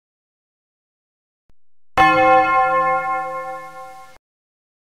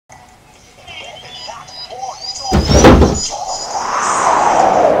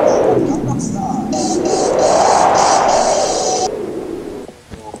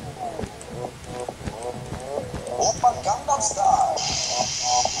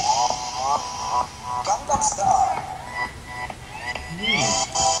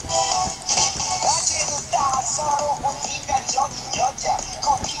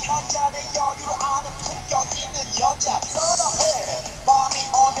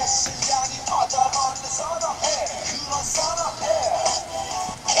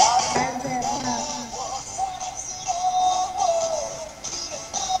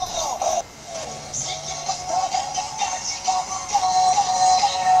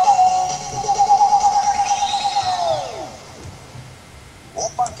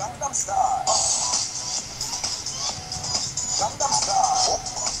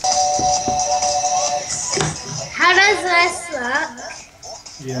How does this look?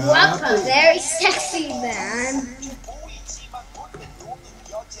 Yeah. Look, a very sexy man.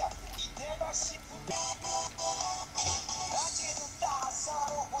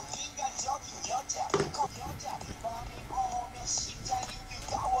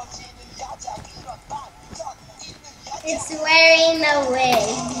 It's wearing a wig.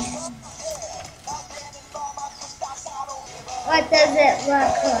 What does it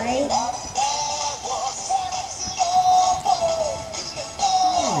look like?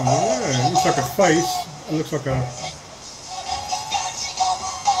 Oh, yeah. It looks like a face. It looks like a...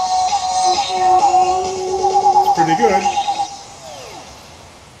 It's pretty good.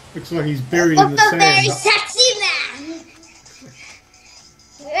 Looks like he's buried in the sand. Look, a very sexy man.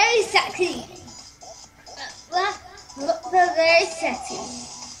 Very sexy. Look, a very sexy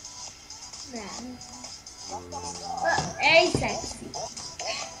man. Look, very sexy.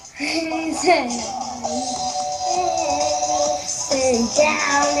 Sitting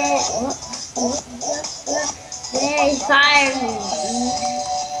down and very fireman.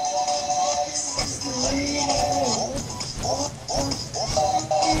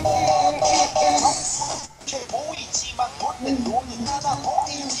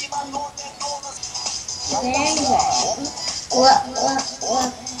 Very good. Look,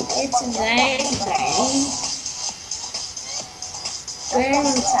 it's very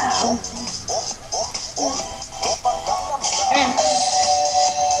burning towel.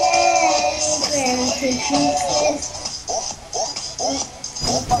 Burning to pieces.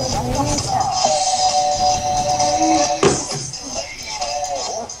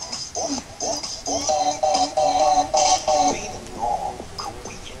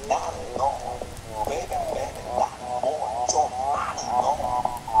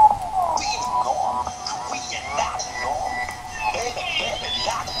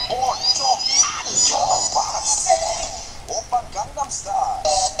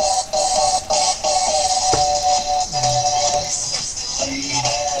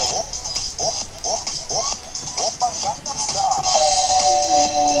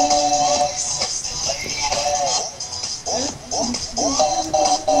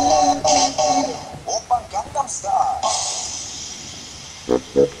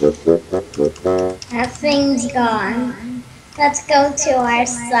 That thing's gone. Let's go to our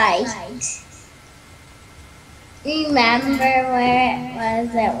site. Remember where it was?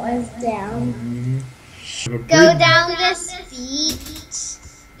 It was down. Go down this beach.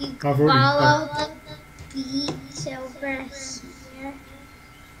 You follow the beach over here.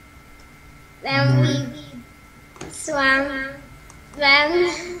 Then we swam. Then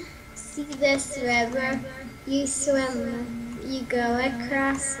see this river. You swim. You go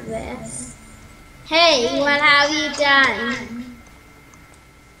across this. Hey, what have you done?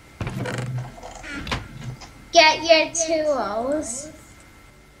 Get your tools.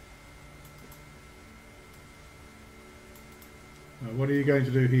 What are you going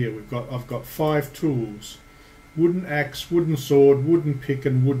to do here? I've got 5 tools: wooden axe, wooden sword, wooden pick,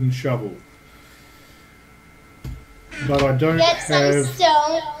 and wooden shovel. But I don't Get have some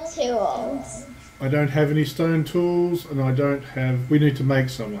stone tools. I don't have any stone tools, and I don't have... We need to make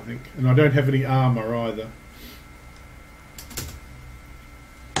some, I think. And I don't have any armour either.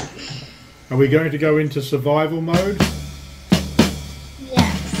 Are we going to go into survival mode?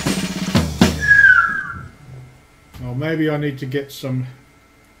 Yes. Well, maybe I need to get some...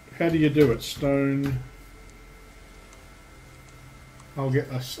 How do you do it? Stone... I'll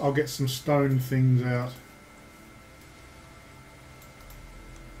get some stone things out.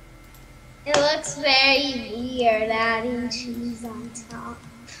 It looks very weird adding cheese on top.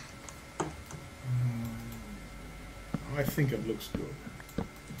 I think it looks good.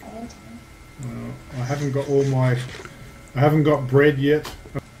 Good. Well, I haven't got all my... I haven't got bread yet.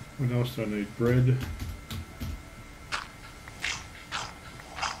 What else do I need? Bread.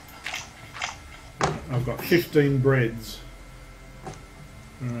 I've got 15 breads.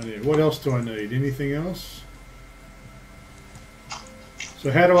 Alright, what else do I need? Anything else? So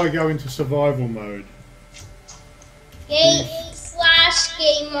how do I go into survival mode? Game /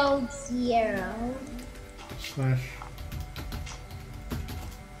 game mode 0. Slash.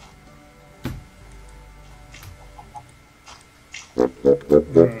 Right.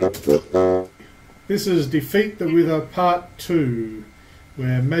 This is Defeat the Wither Part 2,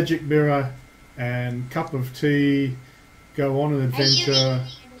 where MagicMirror and Cup of Tea go on an adventure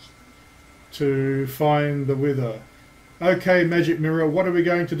to find the Wither. Okay, MagicMirror, what are we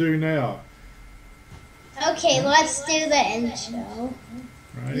going to do now? Okay, let's do the intro.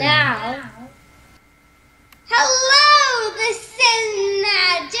 Right. Now. Hello, this is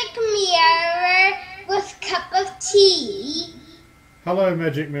MagicMirror with Cup of Hello,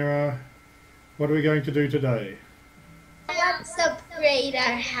 Magic Mirror. What are we going to do today? Let's upgrade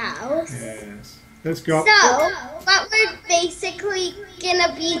our house. Yes. Let's go. So, what we're basically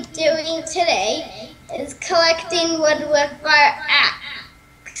gonna be doing today is collecting wood with our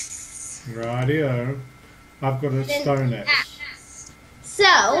axe. Rightio. I've got a stone axe. So,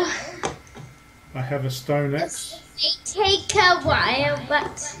 I have a stone axe. it may take a while,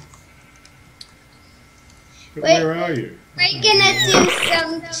 but where are you? We're gonna do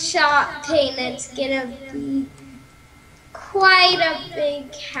some chopping. It's gonna be quite a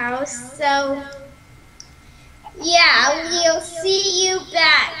big house, so yeah, we'll see you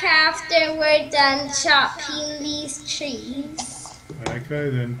back after we're done chopping these trees. Okay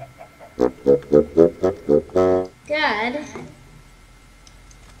then. Good.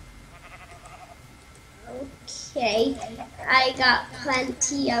 Okay, I got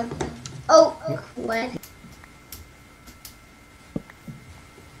plenty of oak wood.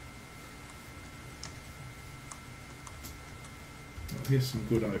 Here's some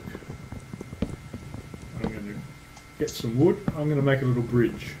good oak. I'm going to get some wood. I'm going to make a little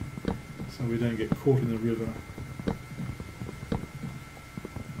bridge so we don't get caught in the river.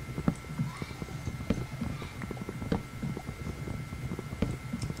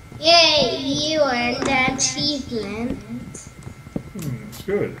 Yay, you earned an achievement. That's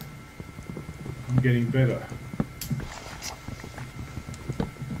good. I'm getting better.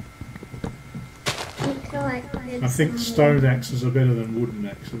 I think stone axes are better than wooden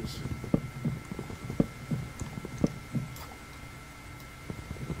axes.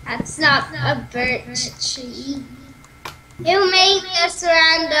 That's not a birch tree. You made this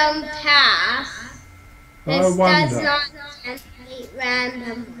random path. This does not generate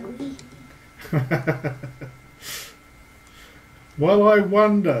randomly. Well, I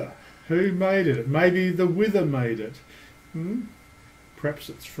wonder who made it. Maybe the Wither made it. Perhaps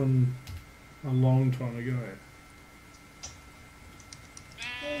it's from a long time ago.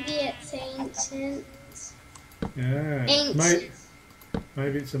 Maybe it's ancient. Yeah. Ancient.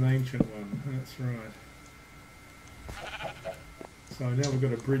 Maybe it's an ancient one. That's right. So now we've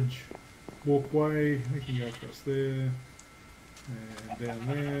got a bridge walkway. We can go across there and down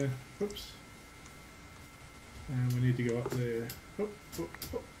there. Oops. And we need to go up there. Up, up,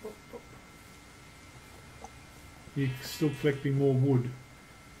 up, up, up. You're still collecting more wood.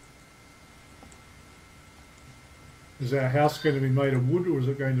 Is our house going to be made of wood, or is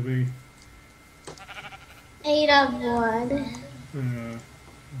it going to be made of wood? I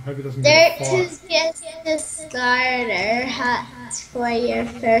hope it doesn't get Dirt fire. is just the starter hut for your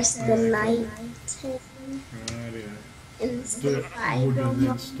first night in Dirt, wood, and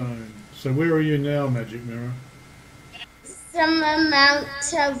then stone. So where are you now, Magic Mirror? Some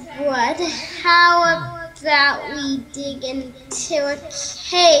amount of wood. How about we dig into a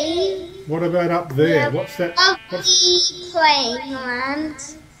cave? What about up there? What's that? Playing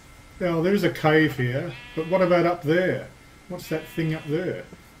land. Oh, there's a cave here. But what about up there? What's that thing up there?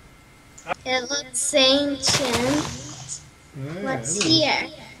 It looks ancient. What's here?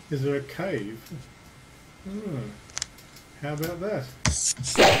 Is there a cave? Oh, how about that?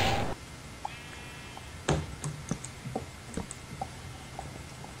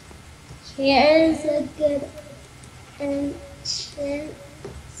 Here's a good entrance.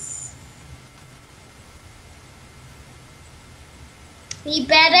 We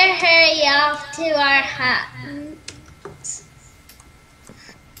better hurry off to our hut.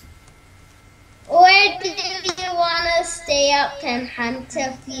 Or do you want to stay up and hunt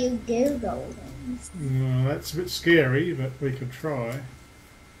a few googles? No, that's a bit scary, but we could try.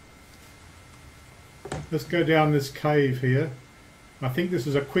 Let's go down this cave here. I think this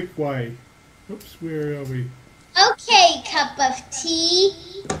is a quick way. Oops, where are we? Okay, cup of tea.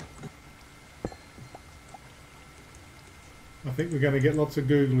 I think we're going to get lots of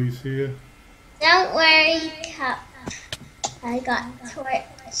googlies here. Don't worry, cup. I got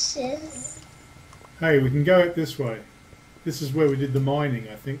torches. Hey, we can go it this way. This is where we did the mining,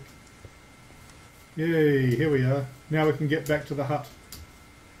 I think. Yay, here we are. Now we can get back to the hut.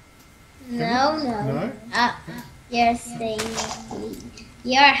 No. No? You're staying with me.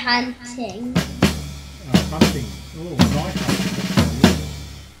 You're hunting. Hunting. Oh, night hunting.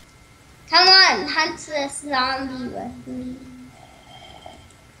 Come on, hunt this zombie with me.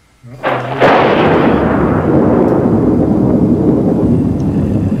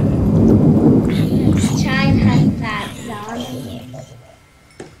 Let's try and hunt that zombie.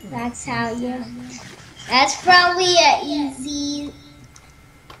 That's how you... That's probably an easy...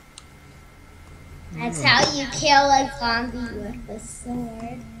 That's how you kill a zombie with a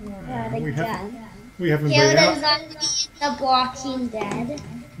sword. Not a gun. We haven't Kill been the out. zombie The Walking Dead.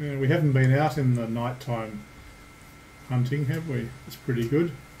 Yeah, we haven't been out in the nighttime hunting, have we? It's pretty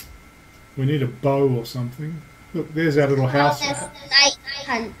good. We need a bow or something. Look, there's our little house. It's night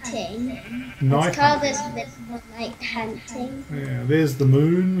hunting. Night It's called hunting. this night hunting. Yeah, there's the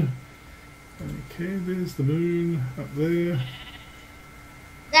moon. Okay, there's the moon up there.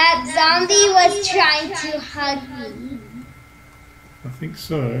 That zombie was trying to hug me. I think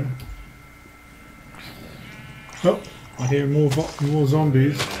so. Oh, I hear more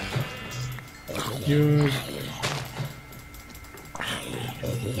zombies. You.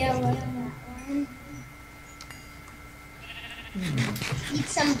 Yeah, look at that one. Eat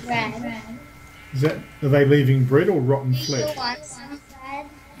some bread. Is that? Are they leaving bread or rotten Do you flesh? want some bread?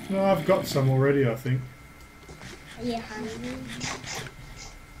 No, I've got some already. I think. Are you hungry?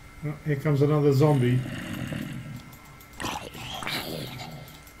 Oh, here comes another zombie.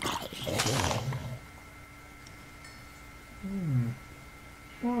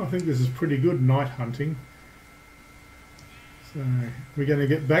 Well, I think this is pretty good night hunting. So we're going to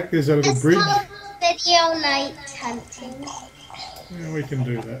get back. There's a little It's bridge. called video night hunting. Yeah, we can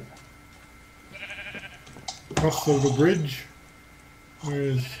do that. Cross the little bridge.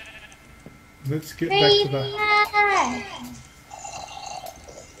 Whereas, let's get back to the.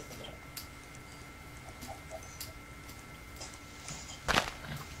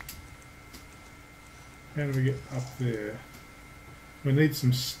 How do we get up there? We need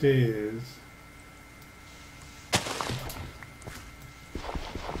some stairs.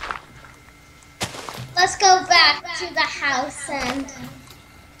 Let's go back to the house and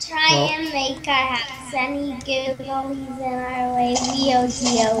try and make our house. Any Googlies in our way, we'll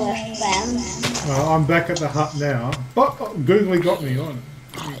deal with them. I'm back at the hut now. Oh, Googly got me on.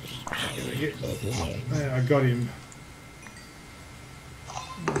 Yeah, I got him.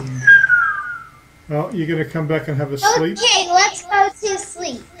 Well, you're going to come back and have a sleep? Okay, let's go to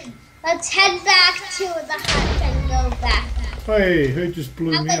sleep. Let's head back to the hut and go back. Hey, who just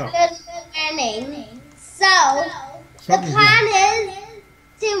blew Have me a up? good morning. So, the Something's plan is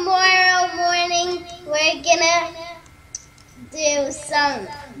tomorrow morning we're gonna do some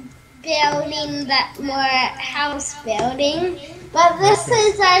building, that more house building. But this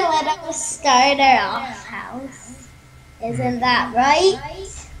is our little starter off house. Isn't that right?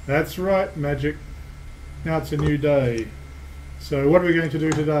 That's right, Magic. Now it's a new day. So what are we going to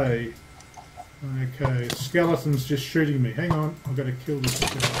do today? Okay, skeleton's just shooting me. Hang on, I've got to kill this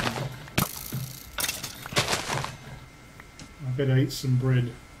skeleton. I better eat some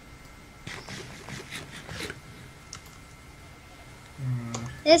bread.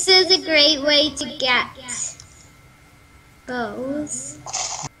 This is a great way to get bows.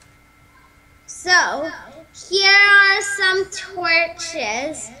 So, here are some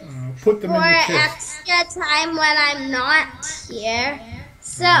torches Put them in for the chest. extra time when I'm not here.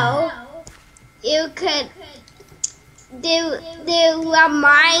 So, you could do a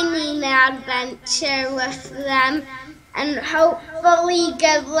mining adventure with them, and hopefully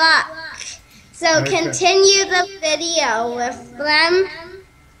good luck. So Okay. continue the video with them.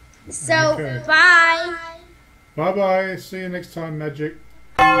 So Okay. bye. Bye bye. See you next time, Magic.